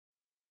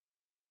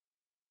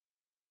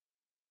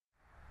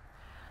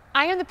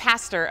I am the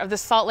pastor of the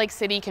Salt Lake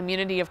City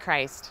Community of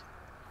Christ,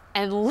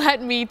 and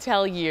let me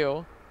tell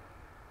you,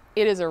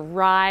 it is a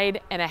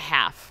ride and a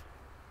half.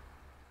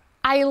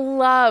 I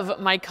love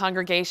my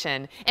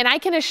congregation, and I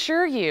can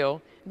assure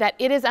you that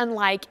it is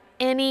unlike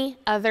any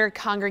other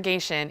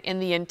congregation in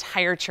the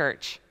entire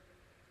church.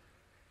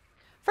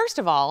 First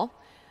of all,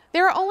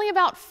 there are only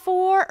about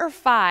 4 or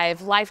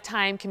 5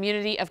 lifetime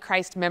Community of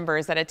Christ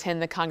members that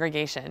attend the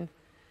congregation.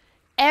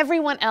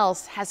 Everyone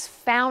else has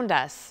found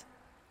us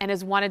and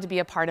has wanted to be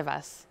a part of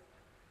us.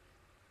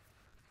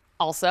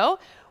 Also,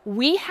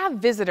 we have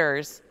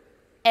visitors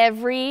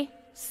every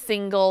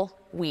single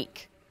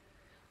week,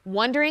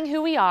 wondering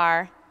who we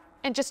are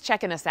and just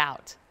checking us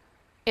out.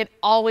 It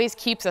always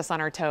keeps us on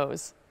our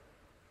toes.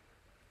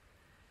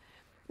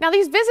 Now,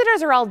 these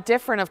visitors are all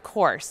different, of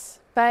course,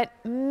 but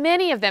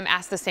many of them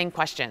ask the same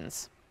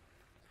questions.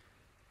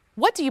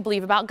 What do you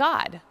believe about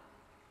God?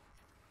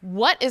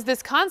 What is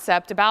this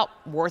concept about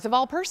worth of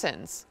all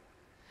persons?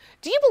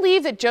 Do you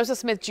believe that Joseph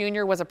Smith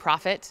Jr. was a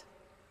prophet?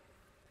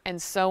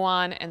 And so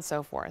on and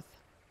so forth.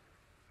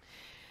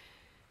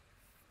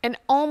 And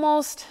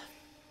almost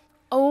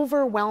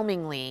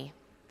overwhelmingly,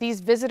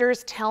 these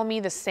visitors tell me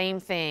the same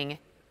thing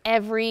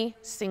every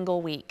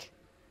single week.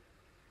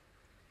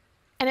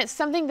 And it's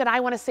something that I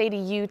want to say to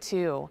you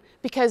too,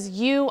 because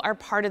you are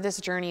part of this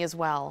journey as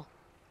well.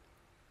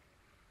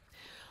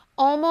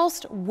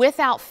 Almost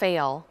without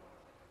fail,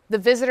 the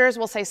visitors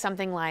will say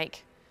something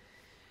like,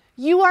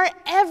 "You are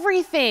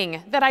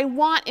everything that I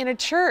want in a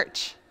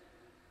church.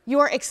 You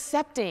are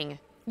accepting.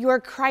 You are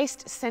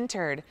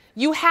Christ-centered.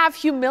 You have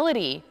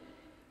humility.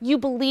 You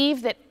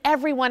believe that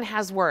everyone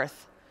has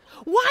worth.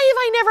 Why have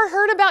I never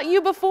heard about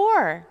you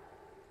before?"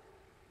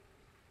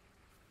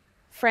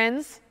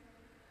 Friends,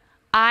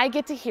 I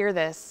get to hear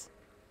this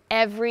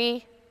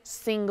every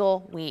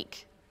single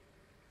week.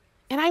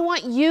 And I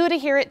want you to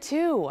hear it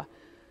too.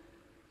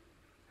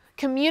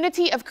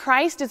 Community of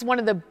Christ is one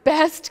of the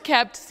best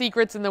kept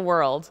secrets in the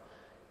world.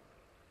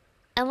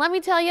 And let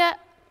me tell you,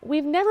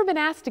 we've never been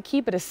asked to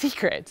keep it a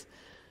secret.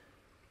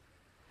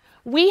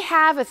 We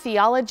have a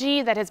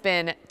theology that has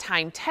been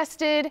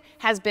time-tested,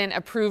 has been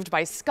approved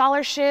by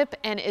scholarship,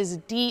 and is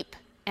deep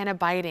and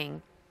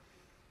abiding.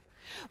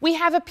 We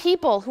have a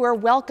people who are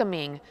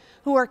welcoming,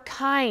 who are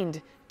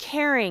kind,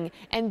 caring,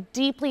 and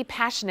deeply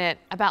passionate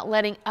about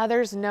letting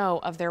others know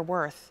of their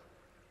worth.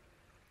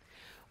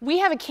 We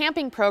have a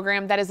camping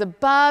program that is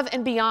above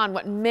and beyond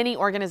what many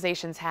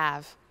organizations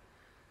have.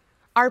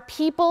 Our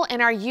people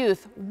and our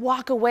youth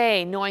walk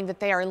away knowing that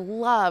they are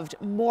loved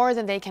more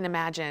than they can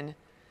imagine,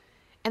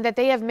 and that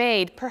they have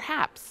made,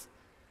 perhaps,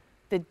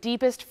 the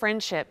deepest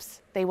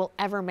friendships they will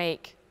ever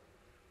make.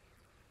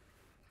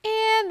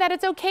 And that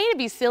it's okay to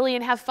be silly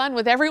and have fun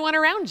with everyone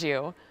around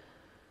you.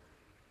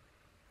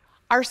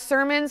 Our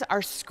sermons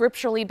are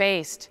scripturally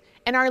based,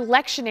 and our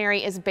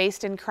lectionary is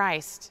based in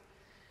Christ.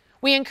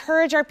 We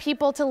encourage our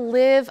people to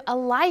live a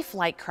life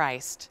like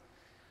Christ,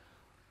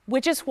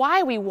 which is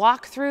why we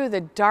walk through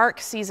the dark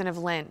season of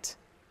Lent,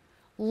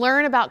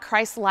 learn about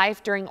Christ's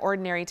life during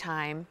ordinary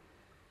time,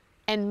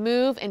 and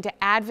move into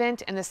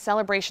Advent and the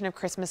celebration of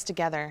Christmas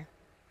together.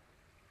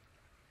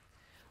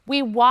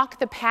 We walk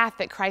the path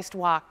that Christ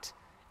walked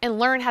and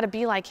learn how to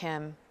be like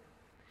him,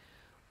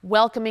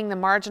 welcoming the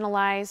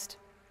marginalized,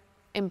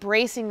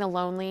 embracing the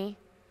lonely,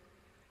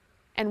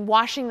 and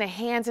washing the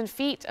hands and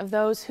feet of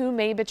those who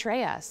may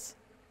betray us.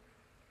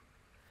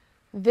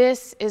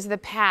 This is the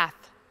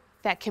path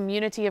that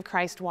Community of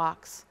Christ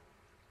walks.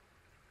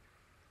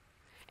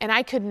 And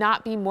I could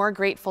not be more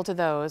grateful to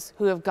those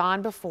who have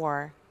gone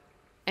before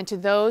and to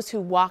those who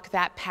walk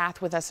that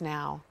path with us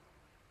now.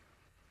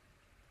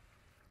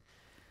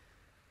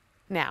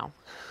 Now,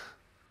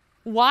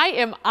 why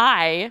am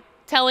I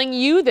telling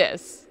you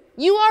this?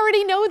 You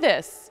already know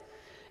this.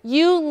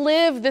 You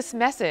live this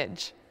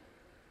message.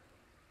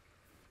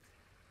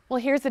 Well,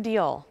 here's the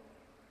deal.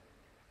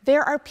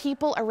 There are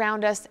people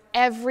around us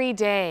every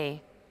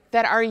day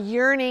that are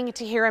yearning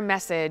to hear a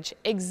message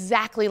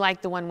exactly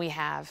like the one we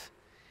have,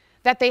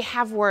 that they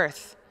have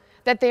worth,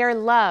 that they are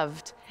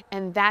loved,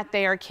 and that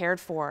they are cared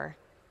for.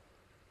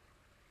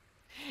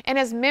 And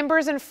as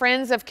members and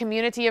friends of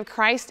Community of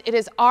Christ, it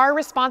is our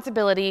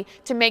responsibility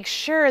to make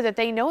sure that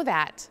they know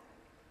that.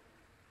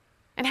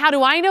 And how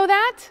do I know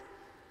that?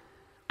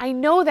 I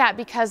know that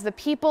because the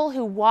people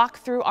who walk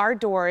through our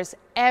doors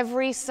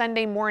every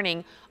Sunday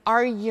morning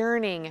are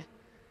yearning,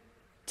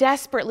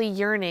 desperately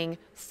yearning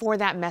for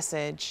that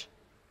message.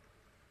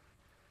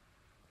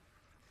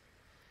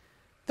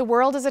 The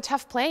world is a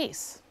tough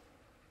place.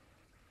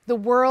 The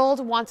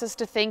world wants us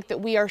to think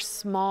that we are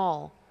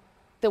small,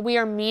 that we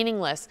are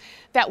meaningless,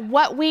 that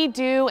what we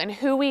do and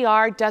who we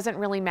are doesn't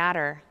really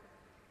matter,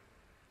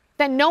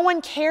 that no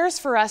one cares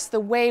for us the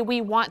way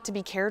we want to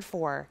be cared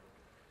for.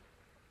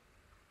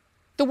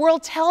 The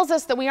world tells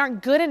us that we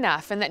aren't good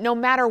enough and that no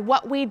matter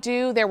what we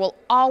do, there will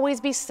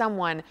always be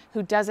someone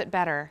who does it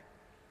better.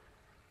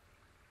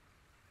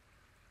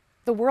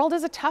 The world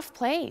is a tough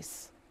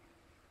place,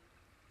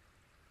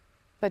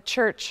 but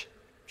church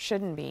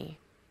shouldn't be.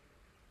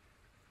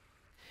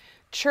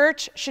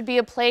 Church should be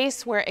a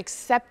place where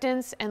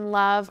acceptance and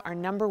love are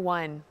number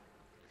one.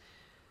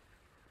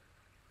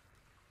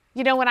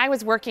 You know, when I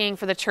was working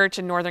for the church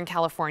in Northern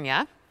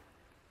California,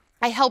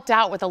 I helped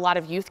out with a lot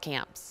of youth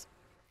camps.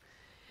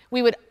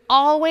 We would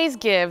always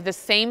give the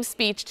same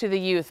speech to the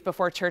youth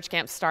before church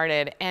camp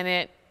started, and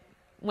it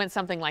went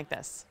something like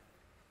this.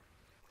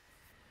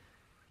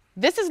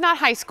 This is not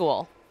high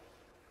school.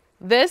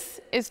 This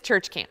is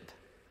church camp.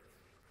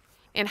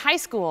 In high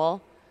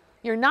school,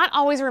 you're not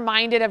always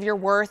reminded of your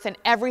worth and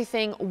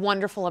everything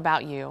wonderful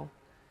about you.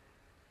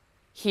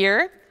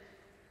 Here,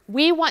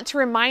 we want to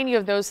remind you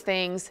of those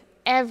things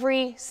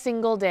every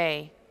single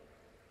day,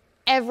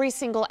 every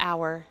single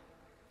hour,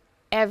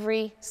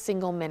 every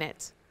single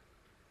minute.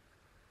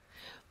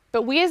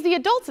 But we as the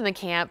adults in the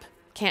camp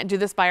can't do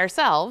this by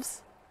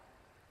ourselves.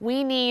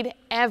 We need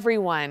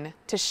everyone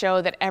to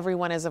show that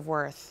everyone is of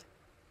worth,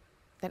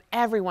 that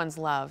everyone's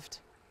loved,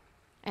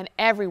 and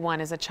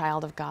everyone is a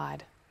child of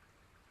God.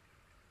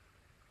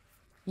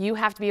 You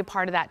have to be a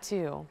part of that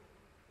too.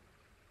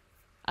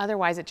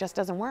 Otherwise, it just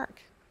doesn't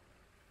work.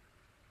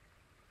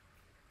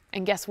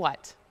 And guess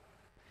what?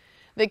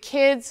 The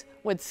kids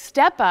would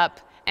step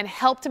up and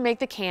help to make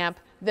the camp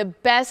the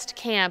best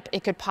camp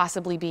it could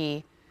possibly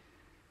be.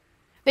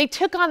 They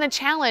took on the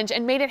challenge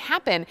and made it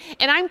happen.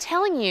 And I'm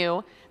telling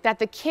you that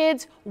the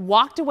kids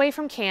walked away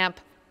from camp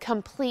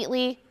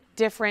completely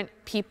different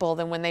people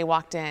than when they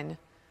walked in.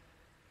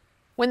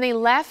 When they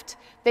left,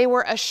 they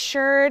were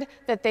assured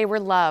that they were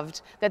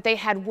loved, that they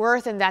had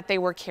worth, and that they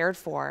were cared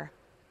for.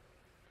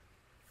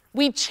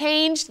 We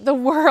changed the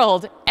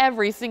world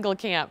every single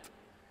camp.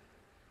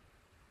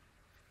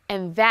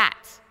 And that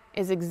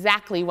is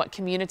exactly what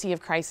Community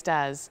of Christ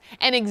does,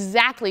 and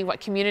exactly what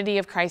Community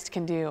of Christ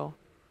can do.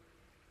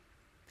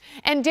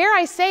 And dare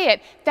I say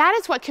it, that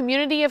is what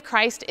Community of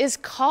Christ is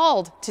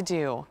called to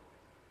do.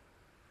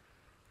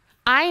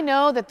 I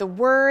know that the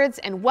words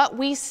and what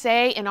we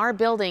say in our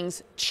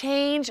buildings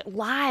change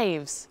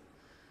lives.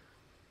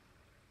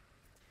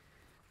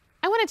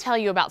 I want to tell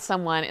you about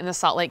someone in the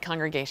Salt Lake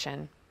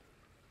congregation.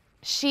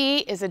 She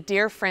is a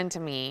dear friend to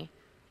me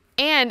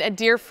and a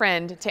dear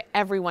friend to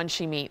everyone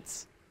she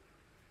meets.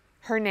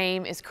 Her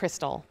name is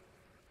Crystal.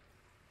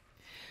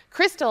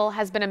 Crystal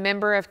has been a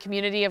member of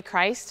Community of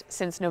Christ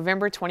since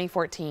November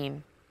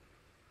 2014.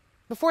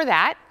 Before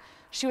that,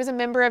 she was a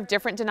member of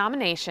different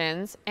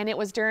denominations, and it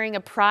was during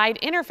a Pride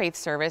Interfaith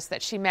service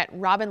that she met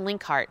Robin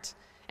Linkhart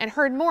and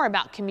heard more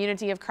about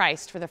Community of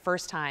Christ for the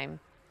first time.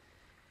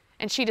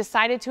 And she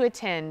decided to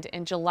attend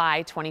in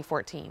July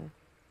 2014.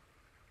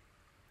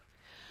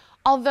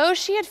 Although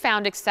she had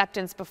found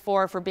acceptance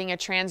before for being a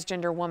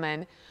transgender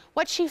woman,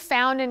 what she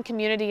found in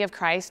Community of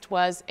Christ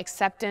was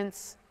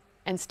acceptance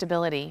and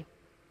stability.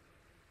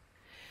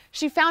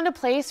 She found a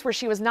place where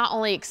she was not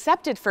only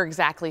accepted for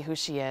exactly who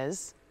she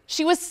is,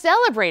 she was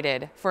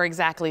celebrated for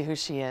exactly who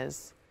she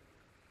is.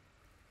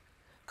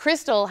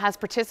 Crystal has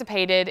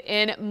participated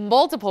in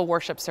multiple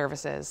worship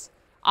services,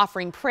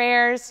 offering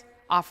prayers,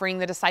 offering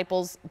the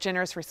disciples'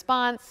 generous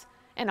response,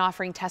 and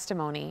offering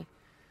testimony.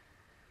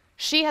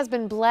 She has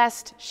been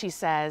blessed, she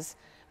says,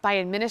 by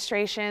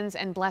administrations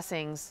and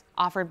blessings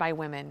offered by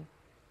women.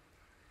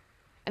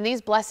 And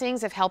these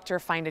blessings have helped her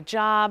find a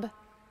job,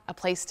 a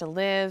place to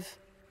live,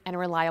 and a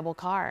reliable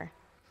car.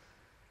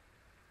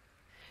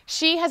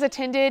 She has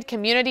attended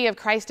Community of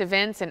Christ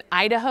events in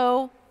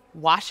Idaho,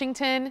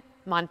 Washington,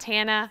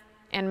 Montana,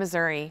 and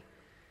Missouri.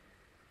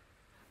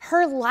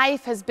 Her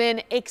life has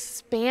been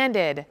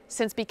expanded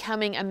since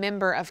becoming a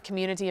member of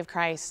Community of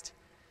Christ.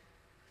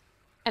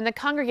 And the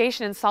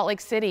congregation in Salt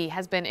Lake City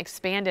has been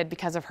expanded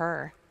because of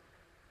her.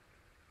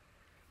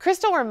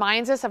 Crystal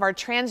reminds us of our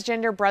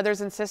transgender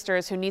brothers and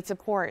sisters who need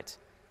support,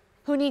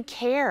 who need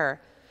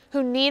care,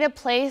 who need a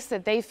place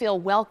that they feel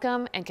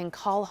welcome and can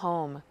call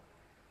home,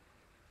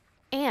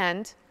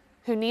 and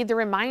who need the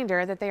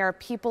reminder that they are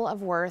people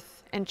of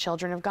worth and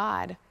children of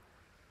God.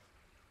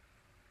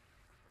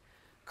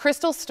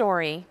 Crystal's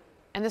story,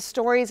 and the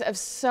stories of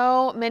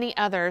so many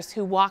others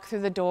who walk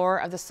through the door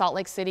of the Salt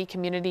Lake City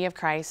Community of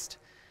Christ,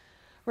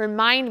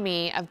 remind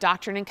me of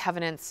Doctrine and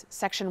Covenants,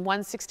 section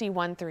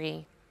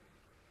 161.3.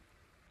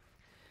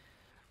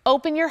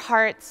 Open your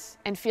hearts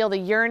and feel the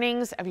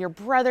yearnings of your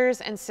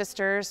brothers and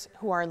sisters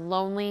who are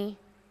lonely,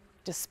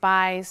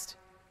 despised,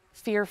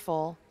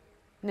 fearful,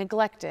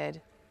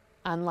 neglected,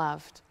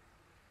 unloved.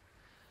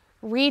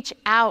 Reach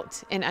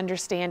out in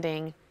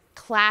understanding,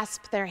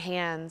 clasp their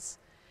hands,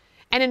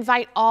 and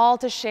invite all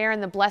to share in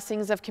the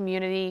blessings of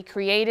community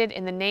created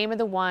in the name of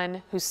the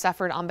one who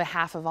suffered on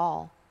behalf of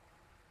all.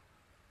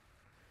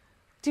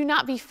 Do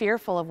not be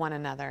fearful of one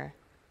another.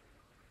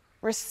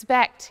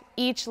 Respect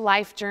each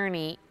life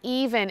journey,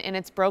 even in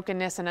its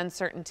brokenness and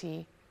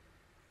uncertainty,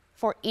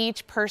 for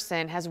each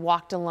person has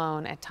walked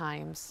alone at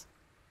times.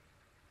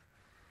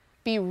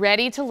 Be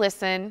ready to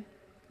listen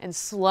and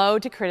slow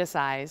to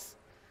criticize,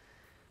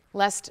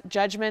 lest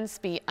judgments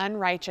be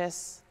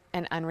unrighteous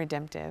and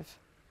unredemptive.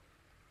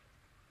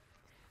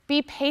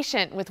 Be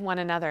patient with one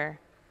another,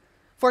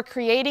 for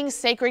creating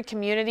sacred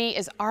community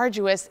is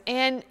arduous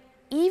and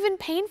even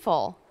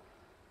painful.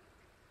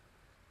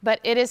 but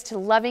it is to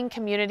loving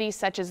community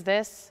such as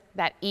this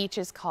that each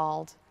is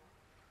called.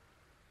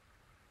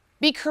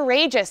 Be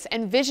courageous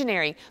and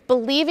visionary,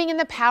 believing in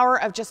the power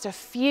of just a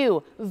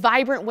few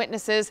vibrant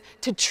witnesses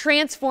to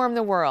transform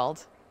the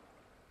world.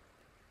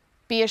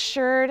 Be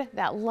assured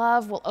that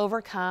love will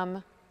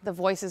overcome the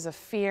voices of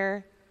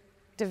fear,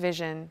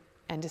 division,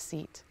 and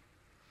deceit.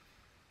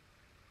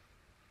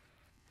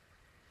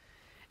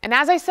 And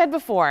as I said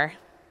before,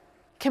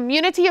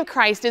 community of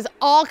Christ is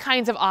all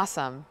kinds of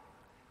awesome,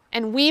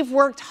 and we've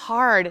worked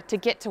hard to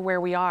get to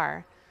where we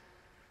are.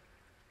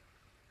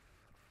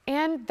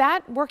 And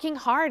that working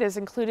hard has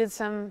included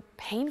some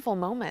painful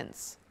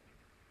moments,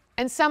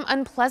 and some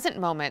unpleasant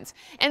moments,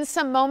 and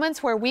some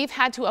moments where we've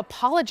had to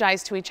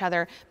apologize to each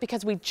other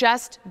because we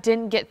just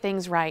didn't get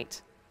things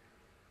right.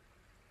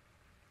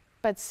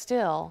 But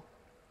still,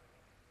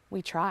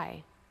 we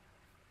try.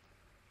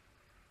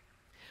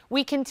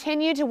 We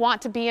continue to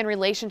want to be in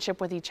relationship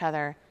with each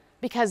other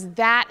because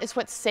that is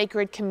what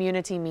sacred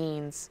community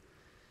means.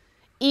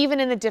 Even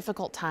in the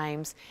difficult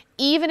times,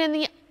 even in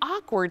the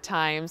awkward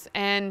times,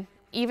 and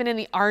even in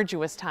the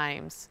arduous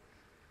times.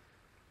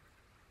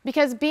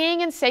 Because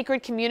being in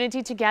sacred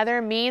community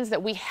together means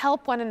that we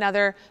help one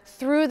another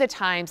through the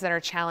times that are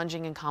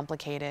challenging and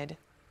complicated.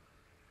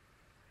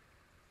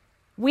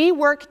 We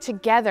work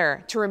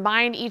together to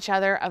remind each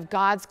other of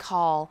God's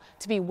call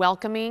to be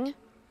welcoming,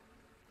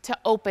 to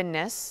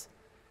openness,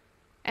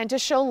 and to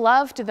show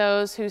love to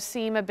those who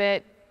seem a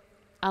bit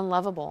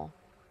unlovable.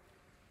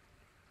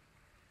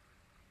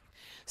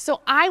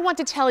 So I want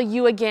to tell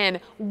you again,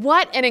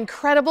 what an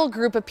incredible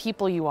group of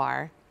people you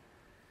are.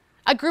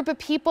 A group of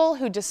people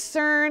who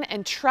discern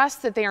and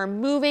trust that they are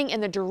moving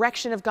in the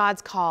direction of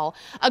God's call.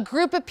 A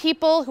group of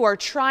people who are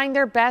trying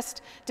their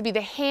best to be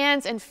the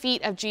hands and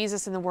feet of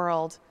Jesus in the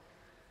world.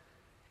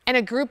 And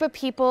a group of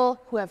people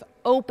who have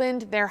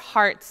opened their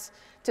hearts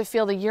to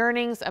feel the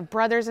yearnings of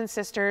brothers and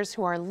sisters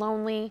who are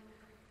lonely,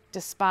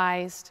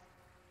 despised,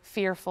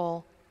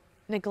 fearful,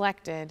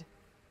 neglected,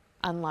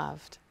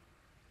 unloved.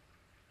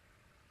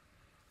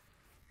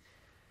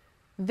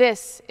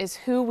 This is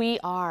who we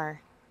are.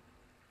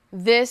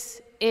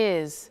 This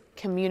is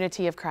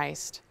community of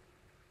Christ.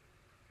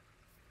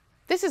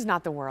 This is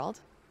not the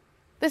world.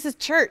 This is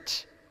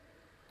church.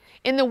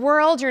 In the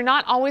world, you're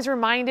not always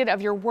reminded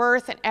of your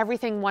worth and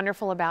everything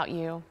wonderful about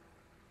you.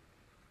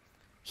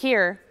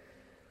 Here,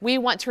 we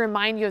want to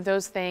remind you of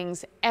those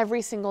things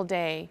every single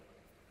day,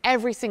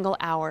 every single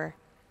hour,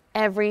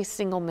 every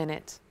single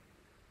minute.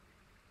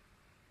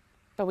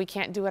 But we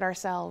can't do it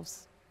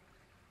ourselves.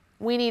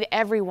 We need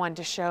everyone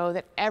to show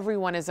that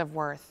everyone is of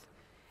worth,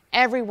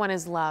 everyone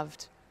is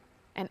loved,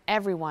 and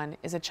everyone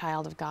is a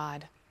child of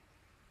God.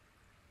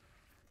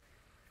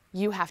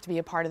 You have to be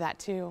a part of that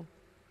too.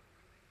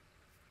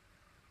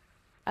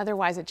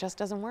 Otherwise, it just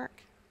doesn't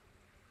work.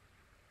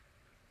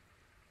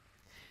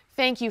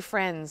 Thank you,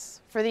 friends,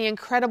 for the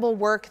incredible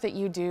work that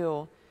you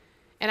do.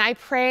 And I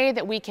pray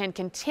that we can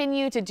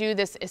continue to do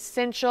this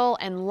essential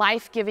and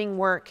life-giving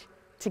work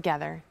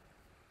together.